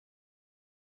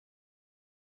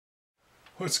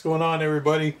What's going on,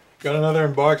 everybody? Got another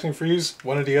unboxing for you.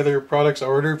 One of the other products I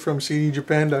ordered from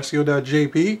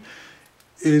cdjapan.co.jp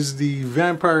is the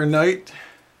Vampire Knight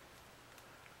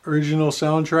original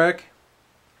soundtrack.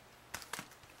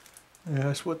 And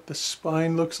that's what the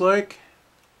spine looks like.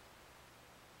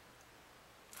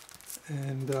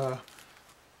 And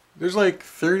there's like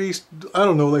 30, I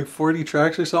don't know, like 40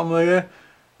 tracks or something like that.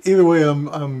 Either way,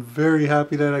 I'm very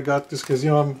happy that I got this because, you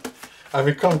know, I've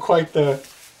become quite the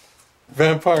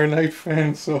Vampire Knight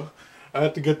fan, so I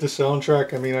had to get the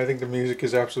soundtrack. I mean, I think the music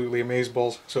is absolutely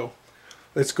amazeballs. So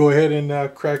let's go ahead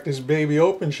and crack this baby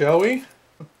open, shall we?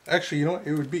 Actually, you know what?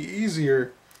 It would be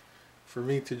easier for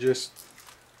me to just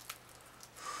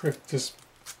rip this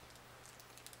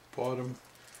bottom.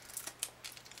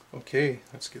 Okay,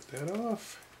 let's get that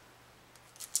off.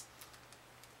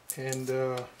 And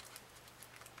I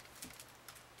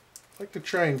like to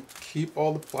try and keep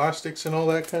all the plastics and all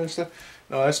that kind of stuff.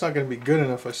 No, that's not going to be good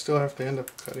enough. I still have to end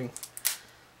up cutting.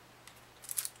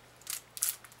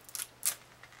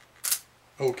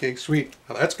 Okay, sweet.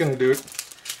 Now that's going to do it.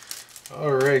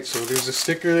 Alright, so there's a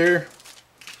sticker there.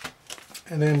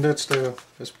 And then that's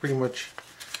pretty much,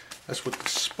 that's what the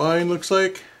spine looks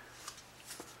like.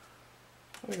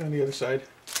 Like on the other side.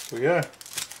 So yeah.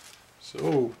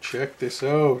 So check this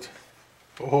out.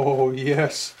 Oh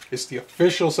yes, it's the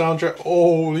official soundtrack.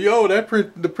 Oh yo,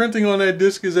 the printing on that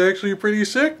disc is actually pretty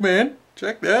sick, man.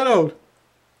 Check that out.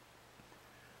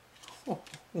 Oh,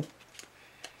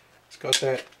 it's got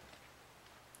that,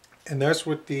 and that's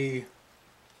what the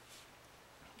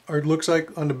art looks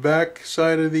like on the back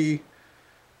side of the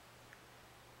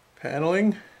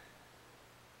paneling,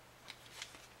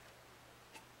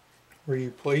 where you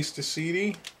place the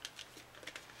CD.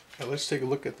 Now let's take a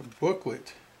look at the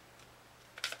booklet.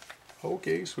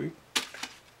 Okay, sweet.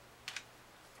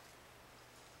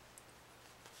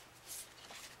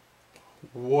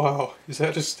 Wow, is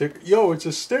that a sticker? Yo, it's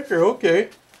a sticker, okay.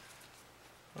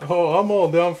 Oh, I'm all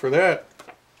down for that.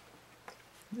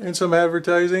 And some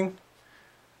advertising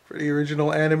for the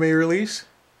original anime release.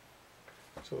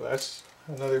 So that's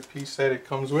another piece that it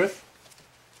comes with.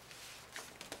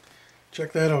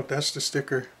 Check that out, that's the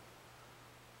sticker.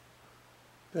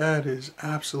 That is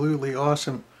absolutely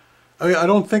awesome. I mean, I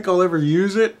don't think I'll ever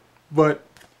use it, but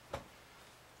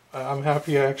I'm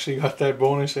happy I actually got that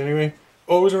bonus anyway.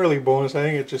 Oh, it wasn't really a bonus. I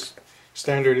think it's just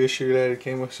standard issue that it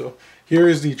came with. So here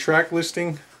is the track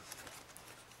listing.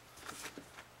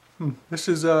 This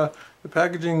is the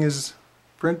packaging is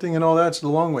printing and all that's the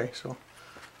long way. So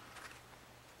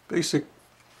basic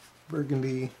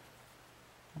burgundy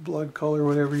blood color,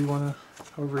 whatever you want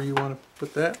to, however you want to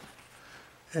put that.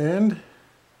 And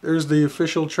there's the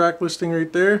official track listing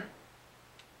right there.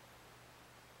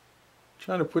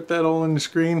 Trying to put that all in the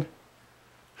screen.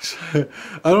 I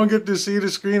don't get to see the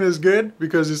screen as good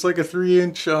because it's like a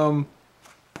 3-inch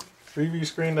preview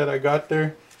screen that I got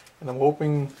there, and I'm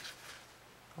hoping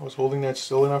I was holding that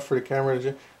still enough for the camera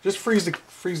to just freeze the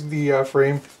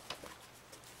frame.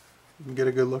 You can get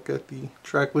a good look at the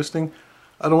track listing.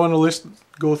 I don't want to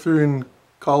go through and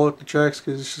call out the tracks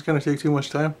because it's just going to take too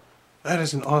much time. That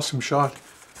is an awesome shot,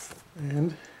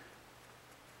 and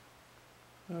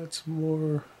that's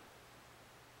more.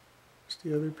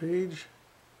 The other page.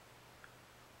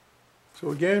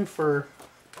 So again, for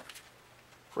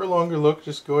a longer look,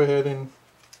 just go ahead and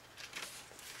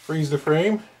freeze the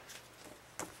frame.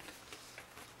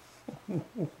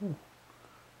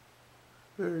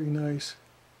 Very nice,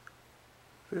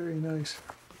 very nice.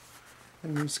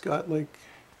 And it's got like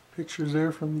pictures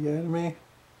there from the anime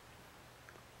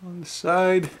on the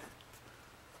side.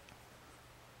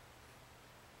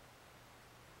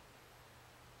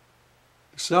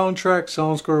 Soundtrack,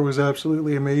 sound score was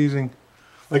absolutely amazing.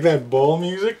 Like that ball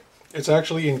music, it's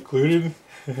actually included.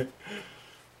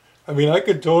 I mean, I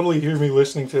could totally hear me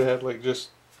listening to that, like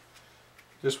just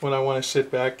when I want to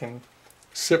sit back and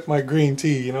sip my green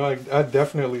tea. You know, I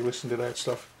definitely listen to that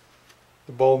stuff.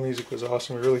 The ball music was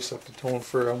awesome. It really set the tone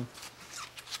for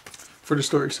the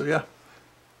story. So yeah,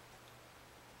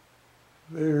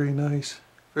 very nice,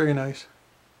 very nice.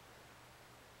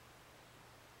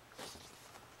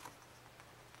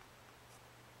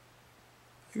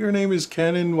 Her name is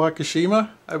Kanon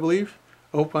Wakashima, I believe.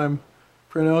 I hope I'm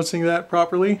pronouncing that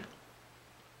properly.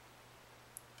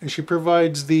 And she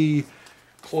provides the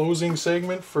closing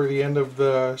segment for the end of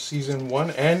the season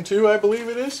 1 and 2, I believe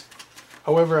it is.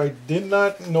 However, I did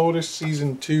not notice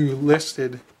season 2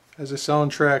 listed as a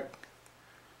soundtrack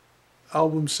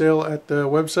album sale at the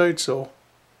website, so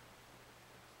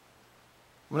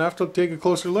I'm gonna have to take a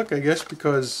closer look, I guess,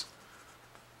 because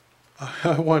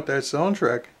I want that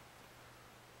soundtrack.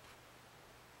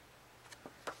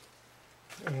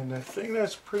 And I think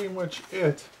that's pretty much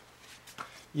it.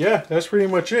 Yeah, that's pretty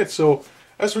much it. So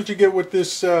that's what you get with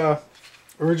this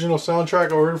original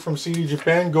soundtrack I ordered from CD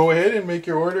Japan. Go ahead and make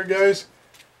your order, guys.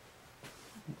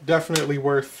 Definitely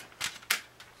worth.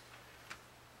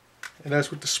 And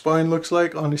that's what the spine looks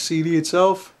like on the CD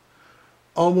itself.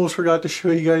 Almost forgot to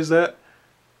show you guys that.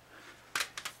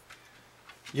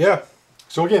 Yeah.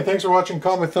 So again, thanks for watching.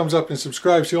 Comment, thumbs up, and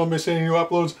subscribe so you don't miss any new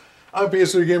uploads. I'm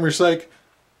PS3 Gamer Psych.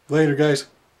 Later, guys.